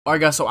Alright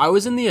guys, so I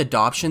was in the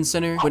adoption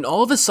center when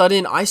all of a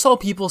sudden I saw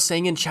people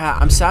saying in chat,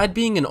 I'm sad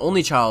being an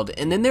only child,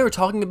 and then they were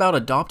talking about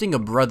adopting a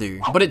brother.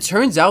 But it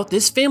turns out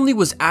this family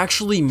was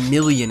actually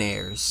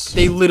millionaires.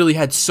 They literally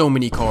had so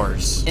many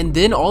cars. And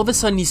then all of a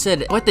sudden he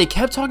said, but they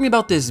kept talking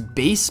about this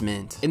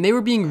basement, and they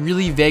were being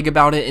really vague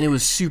about it, and it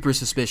was super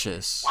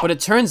suspicious. But it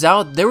turns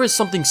out there was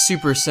something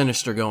super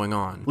sinister going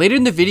on. Later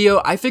in the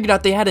video, I figured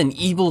out they had an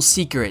evil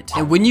secret,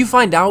 and when you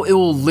find out, it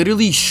will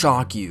literally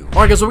shock you.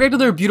 Alright guys, so we're back to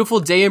another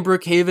beautiful day in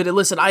Brookhaven, and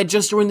listen, I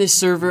just joined this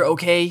server,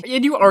 okay?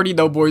 And you already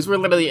know, boys, we're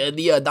literally in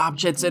the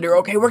adoption center,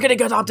 okay? We're gonna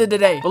get adopted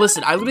today. But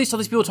listen, I literally saw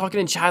these people talking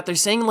in chat. They're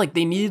saying, like,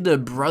 they needed a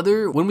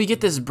brother. When we get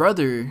this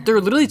brother,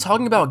 they're literally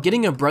talking about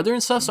getting a brother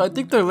and stuff, so I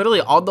think they're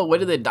literally on the way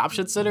to the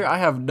adoption center. I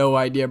have no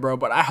idea, bro,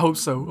 but I hope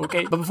so,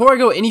 okay? But before I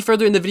go any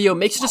further in the video,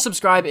 make sure to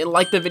subscribe and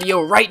like the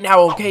video right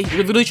now, okay? We're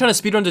literally trying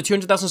to speedrun to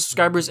 200,000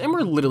 subscribers, and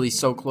we're literally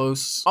so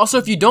close. Also,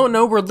 if you don't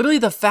know, we're literally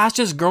the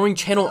fastest growing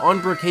channel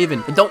on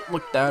Brookhaven, and don't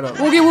look that up.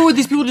 Okay, wait,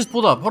 these people just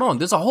pulled up. Hold on,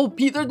 there's a whole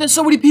there's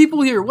so many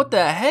people here. What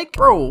the heck?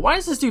 Bro, why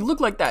does this dude look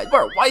like that?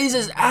 Bro, why is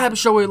his abs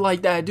showing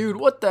like that, dude?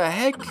 What the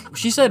heck?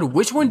 She said,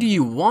 which one do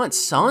you want,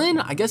 son?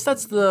 I guess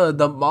that's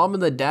the mom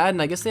and the dad,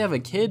 and I guess they have a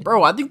kid.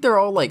 Bro, I think they're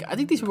all like, I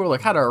think these people are like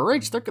kind of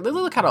rich. They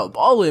look kind of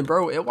ballin',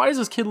 bro. And why does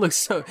this kid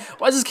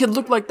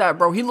look like that,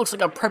 bro? He looks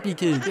like a preppy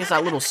kid. He has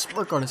that little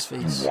smirk on his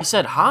face. He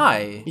said,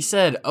 hi. He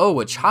said, oh,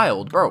 a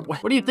child. Bro,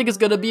 what do you think is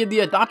gonna be in the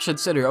adoption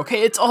center?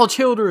 Okay, it's all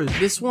children.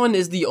 This one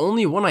is the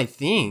only one, I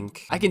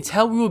think. I can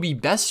tell we will be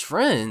best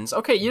friends.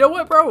 Okay, you know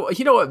what, bro?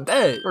 You know what,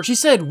 bet. Bro, she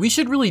said we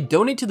should really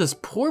donate to this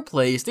poor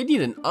place. They need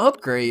an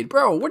upgrade.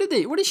 Bro,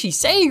 what is she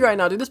saying right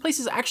now, dude? This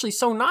place is actually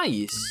so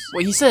nice.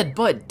 Wait, he said,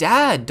 but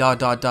dad, ...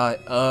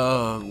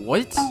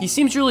 what? He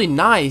seems really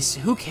nice.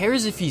 Who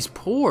cares if he's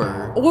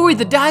poor? Oh, wait,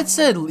 the dad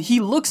said he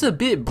looks a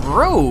bit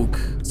broke.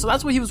 So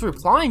that's what he was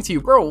replying to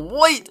you, bro.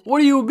 What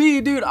do you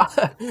mean, dude?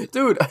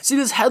 Dude, see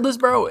this headless,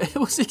 bro? It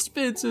was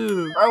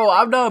expensive. Bro,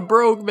 I'm not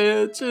broke,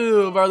 man.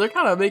 Chill, bro. They're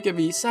kind of making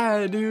me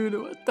sad, dude.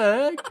 What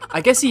the heck?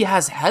 I guess he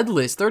has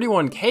headless.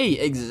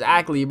 31K,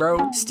 exactly,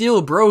 bro.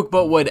 Still broke,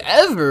 but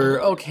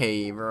whatever.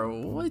 Okay,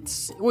 bro.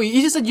 What? Wait,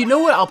 he just said, you know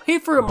what? I'll pay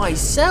for it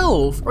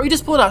myself. Bro, he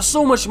just pulled out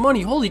so much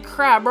money. Holy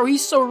crap, bro.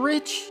 He's so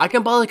rich. I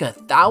can buy like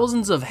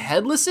thousands of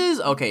headlesses?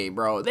 Okay,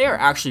 bro. They are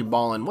actually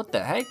balling. What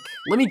the heck?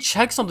 Let me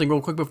check something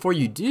real quick before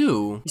you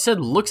do. He said,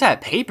 looks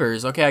at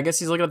papers. Okay, I guess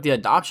he's looking at the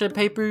adoption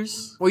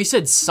papers. Well, he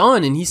said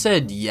son, and he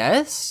said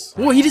yes.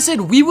 Well, he just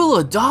said, we will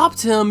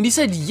adopt him. And he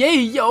said, yay,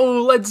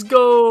 yo, let's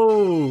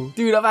go.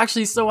 Dude, I'm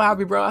actually so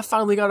happy, bro. I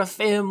finally got a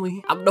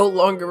family. I'm no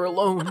longer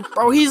alone.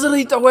 Bro, he's an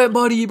eat the wet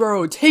buddy,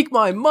 bro. Take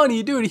my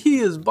money, dude. He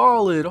is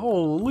ballin'.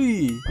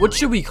 Holy. What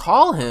should we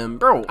call him?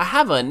 Bro, I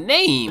have a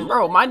name.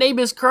 Bro, my name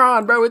is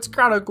Kron, bro. It's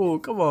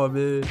Kronikle. Come on,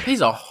 man.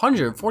 He's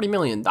 $140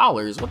 million.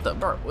 What the,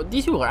 bro?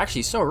 These people are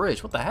actually so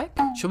rich. What the heck?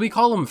 Should we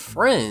call him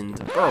friend?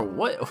 Bro,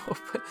 what?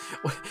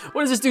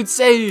 What is this dude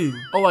saying?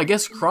 Oh, I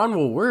guess Kron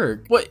will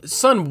work. What,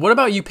 son, what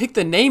about you pick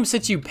the name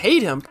since you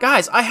paid him?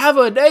 Guys, I have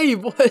a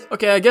name. What?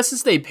 Okay, I guess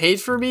since they paid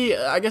for me,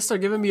 I guess they're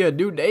giving me a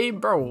new name.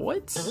 Bro,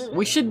 what?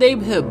 We should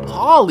name him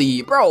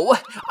Polly. Bro,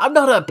 what? I'm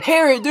not a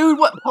parrot, dude.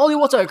 What? Polly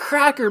wants a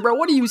cracker, bro.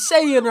 What are you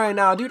saying right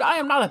now, dude? I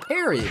am not a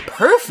parrot.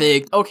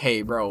 Perfect.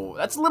 Okay, bro.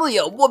 That's literally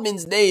a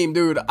woman's name,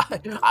 dude.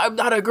 I'm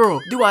not a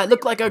girl. Do I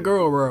look like a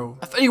girl, bro?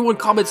 If anyone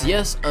comments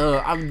yes,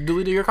 I'm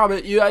deleting your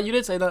comment. Yeah, you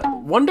did say that.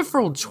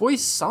 Wonderful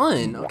choice,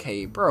 son.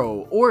 Okay,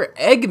 bro. Or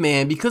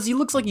Eggman, because he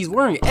looks like he's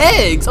wearing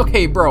eggs.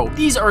 Okay, bro.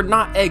 These are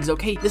not eggs,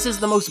 okay? This is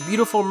the most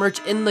beautiful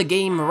merch in the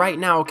game right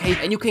now, okay?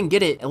 And you can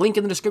get it. A link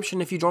in the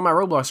description if you join my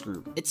Roblox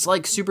group. It's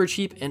like super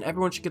cheap, and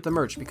everyone should get the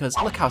merch because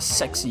look how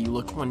sexy you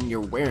look when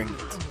you're wearing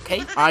it,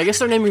 okay? I guess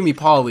they're naming me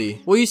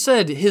Polly. Well, you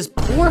said his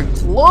poor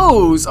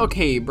clothes.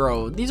 Okay,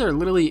 bro. These are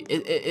literally,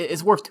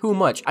 it's worth too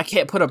much. I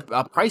can't put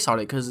a price on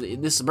it because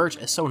this merch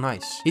is so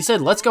nice. He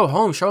said, let's go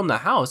home, show him the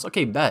house.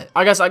 Okay, bet.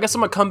 I guess I'm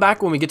gonna come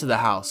back when we get to the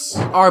house.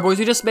 All right, boys,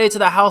 we just made it to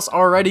the house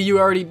already. You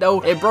already know.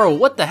 Hey, bro,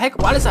 what the heck?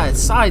 Why does that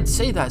side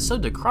say that? So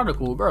the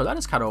Kronikle, bro. That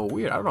is kind of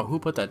weird. I don't know who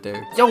put that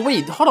there. Yo,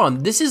 wait, hold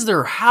on. This is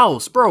their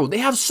house, bro. They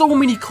have so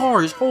many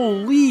cars.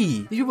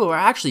 Holy. These people are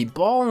actually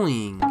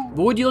balling.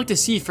 What would you like to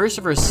see first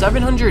of our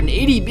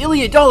 $780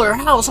 million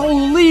house?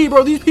 Holy,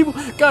 bro. These people,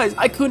 guys,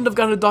 I couldn't have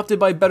gotten adopted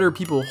by better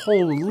people.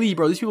 Holy,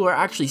 bro. These people are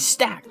actually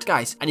stacked.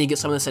 Guys, I need to get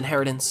some of this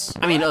inheritance.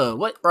 I mean,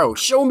 what? Bro,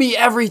 show me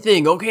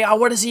everything, okay? I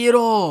want to see it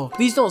all.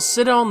 Please don't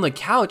sit on the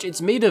couch.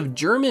 It's made of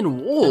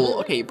German wool.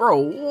 Okay, bro,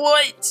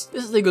 what?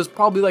 This thing was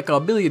probably like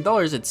 $1 million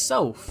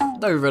itself.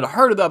 Never even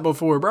heard of that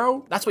before,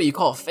 bro. That's what you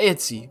call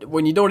fancy,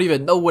 when you don't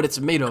even know what it's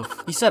made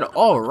of. He said,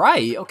 all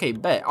right. Okay,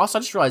 bet. Also,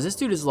 I just realized this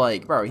dude is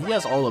like, bro, he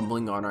has all the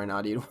bling on right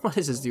now, dude. What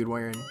is this dude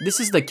wearing? This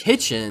is the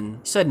kitchen.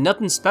 He said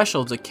nothing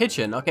special. It's a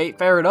kitchen. Okay,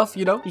 fair enough,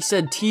 you know. He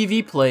said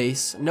TV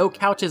place. No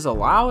couches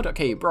allowed.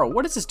 Okay, bro,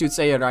 what is this dude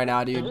saying right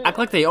now, dude? Act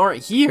like they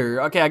aren't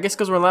here. Okay, I guess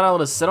because we're not allowed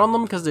to sit on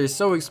them because they're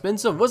so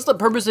expensive. What's the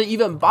purpose of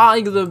even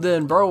buying them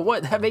then, bro?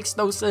 What? That makes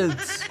no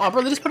sense. Oh,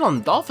 bro, they just put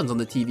on dolphins on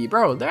the TV,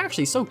 bro. They're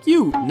actually so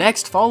cute.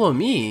 Next, follow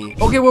me.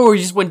 Okay, wait, we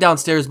just went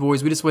downstairs,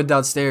 boys. We just went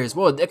downstairs.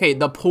 Whoa, okay,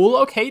 the pool.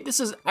 Okay, this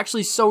is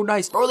actually so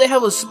nice. Bro, they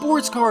have a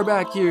sports car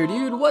back here,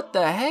 dude. What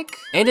the heck?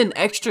 And an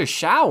extra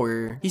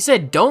shower. He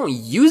said don't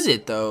use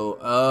it, though.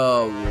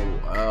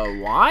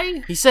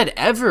 Why? He said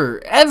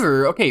ever.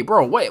 Okay,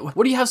 bro, wait.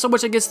 What do you have so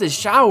much against this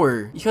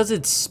shower? Because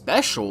it's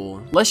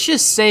special. Let's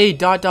just say ...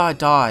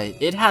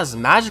 It has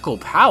magical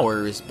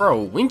powers.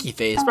 Bro, winky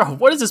face. Bro,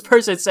 what is this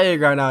person saying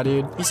right now,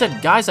 dude? He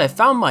said, guys, I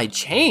found my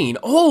chain.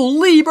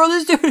 Holy, bro,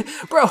 this dude,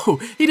 bro,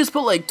 he just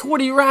put like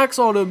 20 racks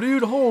on him,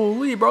 dude.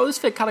 Holy, bro, this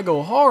fit kind of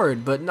go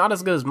hard, but not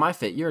as good as my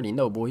fit. You already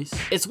know, boys.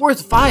 It's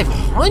worth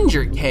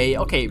 500K.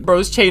 Okay, bro,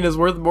 this chain is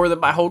worth more than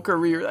my whole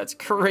career. That's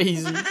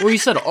crazy. Well, he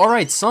said, all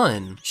right,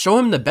 son, show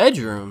him the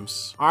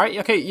bedrooms. All right,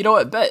 okay, you know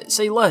what? Bet,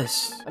 say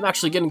less. I'm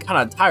actually getting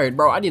kind of tired,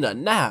 bro. I need a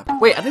nap.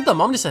 Wait, I think the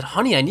mom just said,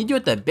 honey, I need you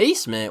at the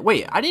basement.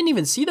 Wait, I didn't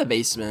even see the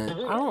basement.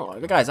 I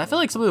don't know, guys, I feel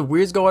like something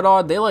weird's going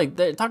on.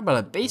 They're talking about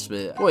a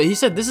basement. Wait, he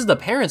said this is the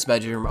parents'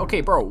 bedroom.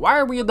 Okay, bro, why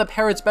are we in the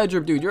parents'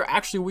 bedroom, dude? You're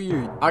actually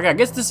weird. Okay, I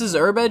guess this is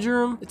her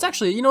bedroom. It's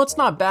actually, you know, it's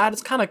not bad.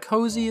 It's kind of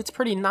cozy. It's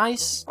pretty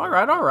nice. All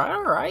right,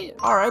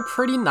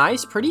 pretty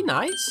nice.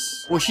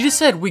 Well, she just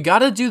said we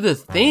gotta do the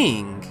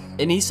thing.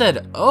 And he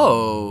said,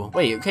 oh,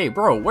 wait, okay,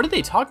 bro, what are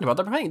they talking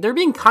about? They're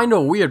being kind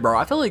of weird, bro.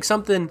 I feel like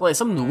something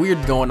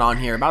weird going on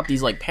here about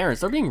these like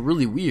parents. They're being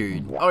really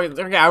weird. Oh,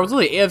 okay, I was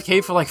really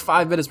AFK for like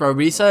 5 minutes, bro,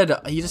 but he said,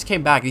 he just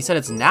came back. He said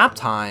it's nap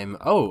time.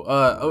 Oh,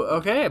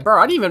 okay, bro,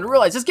 I didn't even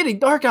realize it's getting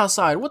dark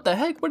outside. What the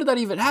heck? When did that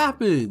even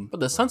happen? But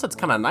the sunset's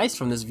kind of nice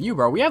from this view,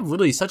 bro. We have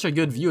literally such a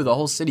good view of the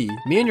whole city.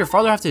 Me and your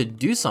father have to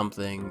do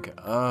something.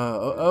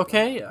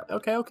 Okay.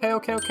 All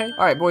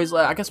right, boys,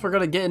 I guess we're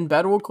gonna get in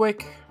bed real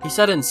quick. He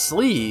said in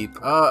sleep.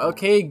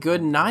 Okay,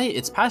 good night.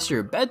 It's past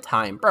your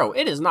bedtime. Bro,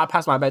 it is not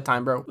past my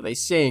bedtime, bro. What are they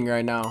saying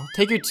right now?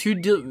 Take your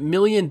 $2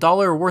 million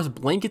worth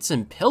blankets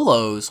and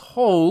pillows.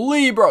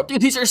 Holy, bro.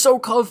 Dude, these are so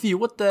comfy.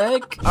 What the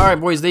heck? All right,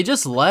 boys, they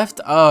just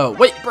left.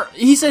 Wait, bro,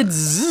 he said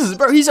zzz,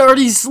 bro, he's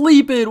already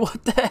sleeping.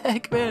 What the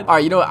heck, man? All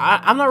right, you know what?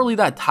 I'm not really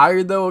that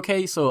tired, though,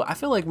 okay? So I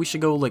feel like we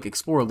should go, like,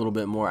 explore a little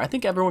bit more. I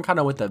think everyone kind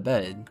of went to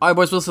bed. All right,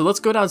 boys, listen, let's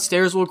go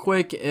downstairs real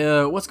quick.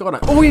 What's going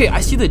on? Oh, wait,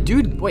 I see the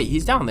dude. Wait,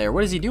 he's down there.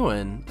 What is he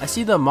doing? I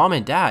see the mom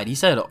and dad. He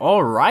said,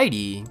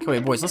 alrighty. Okay,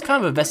 wait, boys, let's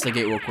kind of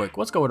investigate real quick.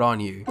 What's going on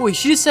here? Oh, wait,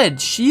 she just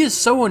said she is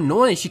so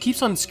annoying. She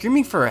keeps on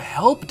screaming for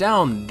help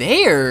down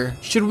there.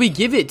 Should we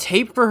give it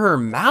tape for her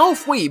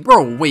mouth? Wait,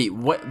 bro, wait,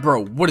 what?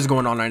 Bro, what is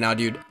going on right now,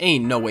 dude?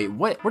 Ain't no way.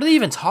 What are they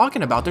even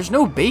talking about? There's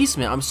no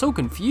basement. I'm so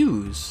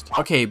confused.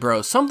 Okay,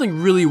 bro,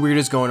 something really weird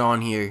is going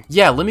on here.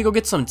 Yeah, let me go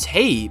get some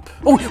tape.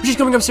 Oh, she's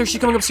coming upstairs.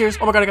 She's coming upstairs.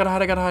 Oh my god,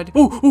 I gotta hide.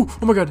 Oh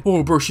my god.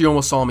 Oh, bro, she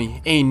almost saw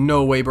me. Ain't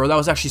no way, bro. That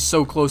was actually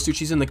so close, dude.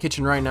 She's in the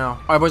kitchen right now.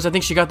 All right, boys, I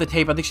think she got the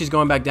tape. I think she's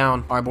going back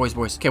down. All right, boys.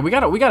 Okay, we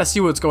gotta see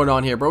what's going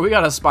on here, bro. We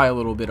gotta spy a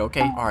little bit,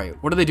 okay? All right,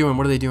 what are they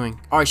doing?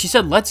 All right, she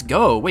said, let's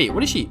go. Wait,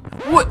 what is she?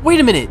 What? Wait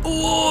a minute.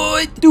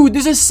 What? Dude,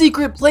 there's a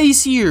secret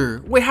place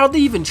here. Wait, how'd they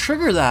even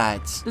trigger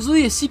that? There's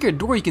literally a secret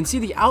door. You can see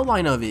the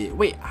outline of it.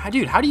 Wait,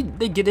 dude, how did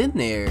they get in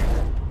there?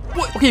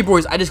 What? Okay,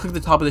 boys, I just clicked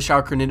the top of the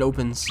shower curtain and it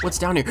opens. What's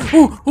down here?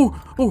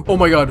 Oh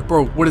my god,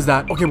 bro, what is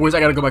that? Okay, boys, I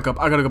gotta go back up.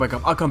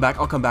 I'll come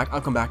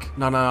back.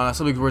 No,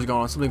 something's weird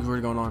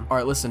going on. All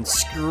right, listen,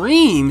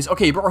 screams.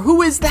 Okay, bro,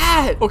 who is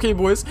that? Okay,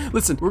 boys,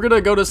 listen, we're gonna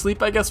go to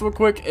sleep, I guess, real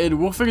quick, and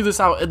we'll figure this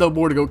out in the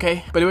morning,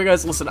 okay? But anyway,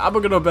 guys, listen, I'm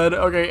gonna go to bed,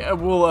 okay,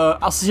 and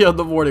I'll see you in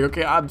the morning,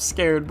 okay? I'm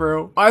scared,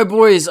 bro. All right,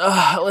 boys,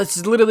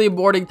 it's literally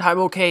morning time,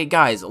 okay?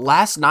 Guys,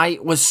 last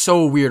night was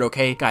so weird,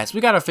 okay? Guys,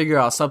 we gotta figure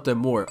out something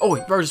more. Oh,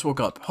 wait, bro just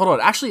woke up. Hold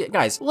on, actually,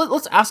 guys,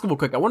 let's ask him real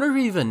quick. I wonder if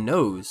he even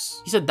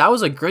knows. He said that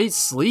was a great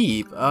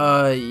sleep.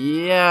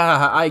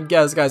 Yeah, I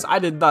guess, guys. I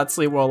did not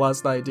sleep well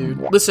last night, dude.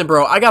 Listen,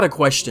 bro, I got a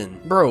question.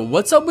 Bro,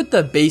 what's up with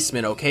the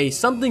basement, okay?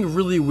 Something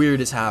really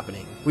weird is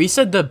happening. We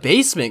said the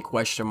basement,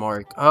 question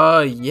mark.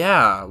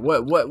 Yeah.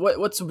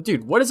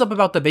 Dude, what is up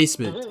about the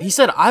basement? He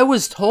said, I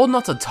was told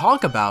not to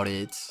talk about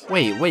it.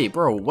 Wait,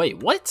 bro,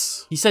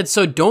 what? He said,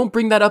 so don't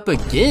bring that up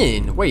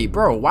again. Wait,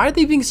 bro, why are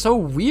they being so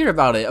weird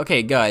about it?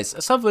 Okay, guys,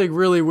 something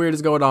really weird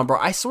is going on, bro.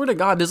 I swear to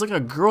God, there's like a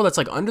girl that's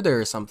like under there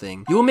or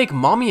something. You will make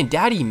mommy and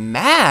daddy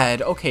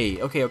mad. Okay.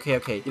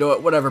 You know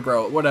what? Whatever,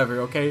 bro. Whatever,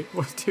 okay?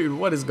 Dude,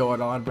 what is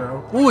going on, bro?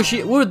 Whoa,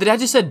 the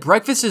dad just said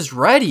breakfast is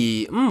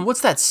ready.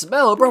 What's that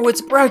smell? Bro,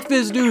 it's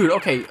breakfast, dude.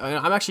 Okay,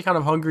 I'm actually kind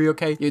of hungry,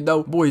 okay? You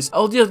know, boys.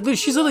 Oh, yeah, dude,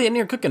 she's literally in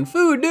here cooking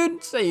food,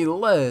 dude. Say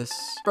less.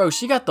 Bro,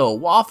 she got the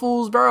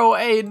waffles, bro.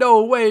 Hey,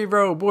 no way,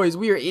 bro. Boys,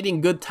 we are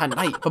eating good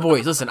tonight. But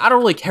boys, listen, I don't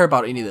really care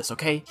about any of this,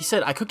 okay? He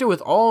said, I cooked it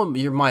with all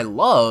my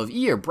love.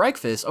 Eat your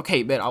breakfast.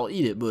 Okay, man, I'll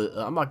eat it, but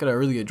I'm not gonna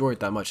really enjoy it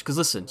that much. Because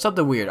listen,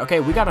 something weird, okay?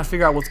 We gotta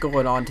figure out what's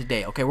going on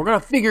today, okay? We're gonna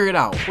figure it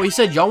out. Well, he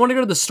said, y'all wanna go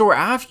to the store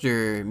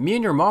after? Me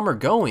and your mom are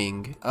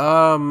going.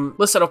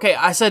 Listen, okay,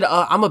 I said,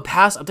 I'm gonna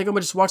pass. I think I'm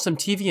gonna just watch some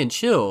TV and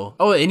chill.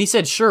 Oh, and he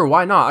said, sure,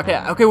 why not?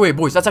 Okay, wait,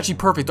 boys, that's actually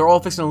perfect. They're all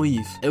fixing to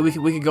leave. And we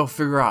could go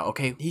figure out,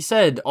 okay? He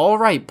said, all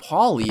right,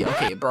 Polly.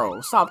 Okay,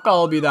 bro, stop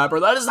calling me that, bro.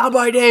 That is not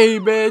my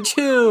name, man.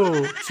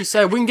 Chill. She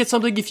said, we can get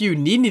something if you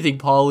need anything,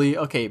 Polly.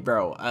 Okay,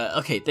 bro.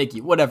 Okay, thank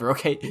you. Whatever,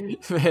 okay?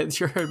 Man,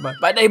 sure,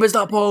 my name is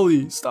not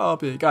Polly.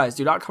 Stop it. Guys,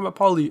 do not come at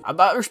Polly. I'm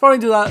not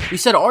responding to that. We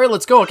said, all right,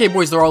 let's go. Okay,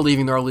 boys, they're all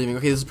leaving.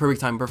 Okay, this is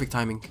perfect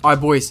timing. All right,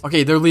 boys.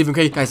 Okay, they're leaving.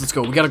 Okay, guys, let's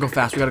go. We gotta go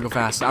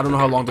fast. I don't know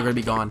how long they're gonna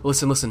be gone.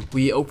 Listen.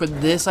 We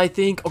opened this, I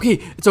think. Okay,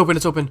 it's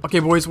open. Okay,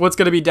 boys, what's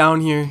gonna be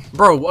down here?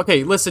 Bro,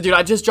 okay, listen, dude,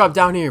 I just dropped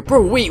down here.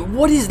 Bro, wait,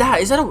 what is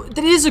that?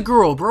 That is a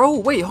girl, bro.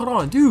 Wait, hold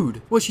on,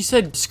 dude. Well, she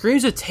said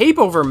screams with tape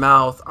over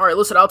mouth. All right,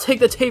 listen, I'll take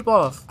the tape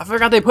off. I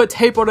forgot they put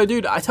tape on it,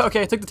 dude.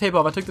 Okay, I took the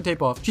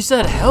tape off. She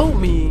said, help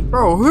me.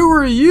 Bro, who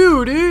are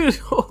you, dude?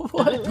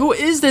 What? Who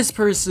is this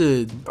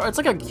person? Bro, it's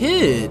like a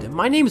kid.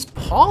 My name's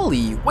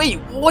Polly. Wait,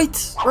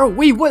 what? Bro,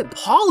 wait, what?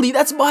 Polly?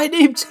 That's my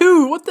name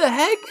too. What the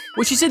heck?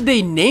 Well, she said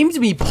they named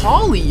me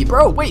Polly.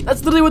 Bro, wait,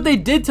 that's literally what they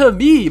did to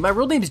me. My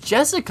real name's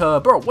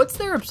Jessica. Bro, what's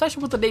their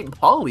obsession with the name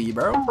Polly,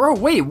 bro? Bro,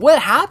 wait, what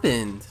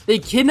happened? They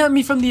kidnapped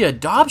me from the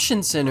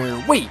adoption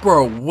center. Wait,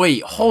 bro,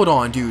 wait, hold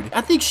on, dude.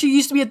 I think she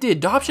used to be at the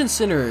adoption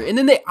center, and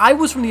then I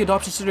was from the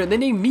adoption center, and they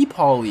named me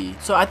Polly.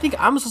 So I think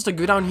I'm supposed to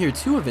go down here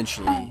too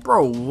eventually.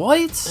 Bro,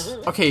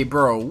 what? Okay,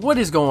 bro, what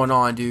is going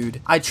on,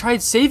 dude? I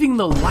tried saving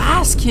the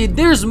last kid.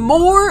 There's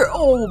more?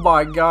 Oh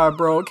my god,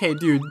 bro. Okay,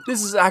 dude,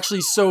 this is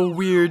actually so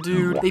weird,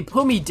 dude. They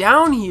put me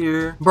down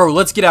here. Bro,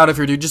 let's get out of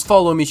here, dude. Just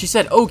follow me. She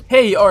said,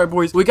 okay, all right,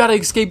 boys. We gotta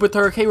escape with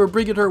her. Okay, we're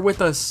bringing her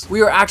with us.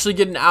 We are actually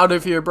getting out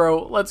of here,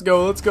 bro. Let's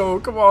go.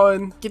 Come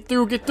on. Get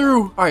through.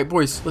 All right,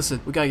 boys,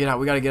 listen. We gotta get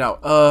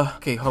out.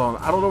 Okay, hold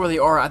on. I don't know where they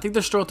are. I think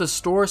they're still at the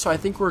store, so I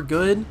think we're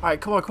good. All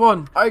right, come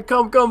on. All right,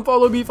 come.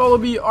 Follow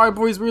me. All right,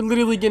 boys, we're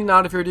literally getting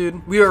out of here,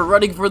 dude. We are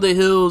running for the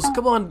hills.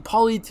 Come on,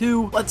 Polly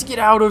too. Let's get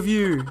out of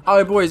here. All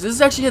right, boys,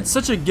 this actually had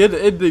such a good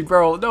ending,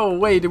 bro. No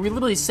way. Did we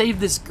literally save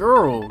this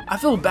girl? I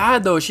feel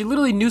bad, though. She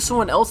literally knew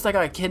someone else that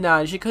got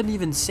kidnapped. She couldn't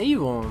even save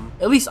them.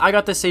 At least I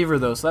got to save her,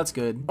 though, so that's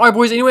good. All right,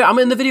 boys, anyway, I'm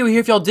in the video here.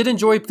 If y'all did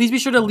enjoy, please be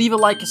sure to leave a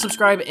like,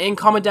 subscribe, and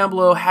comment down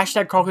below.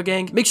 Hashtag Kronikle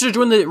Gang. Make sure to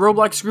join the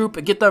Roblox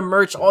group, get the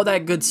merch, all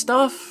that good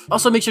stuff.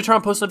 Also, make sure to turn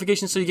on post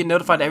notifications so you get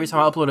notified every time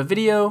I upload a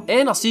video.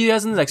 And I'll see you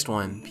guys in the next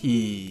one.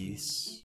 Peace.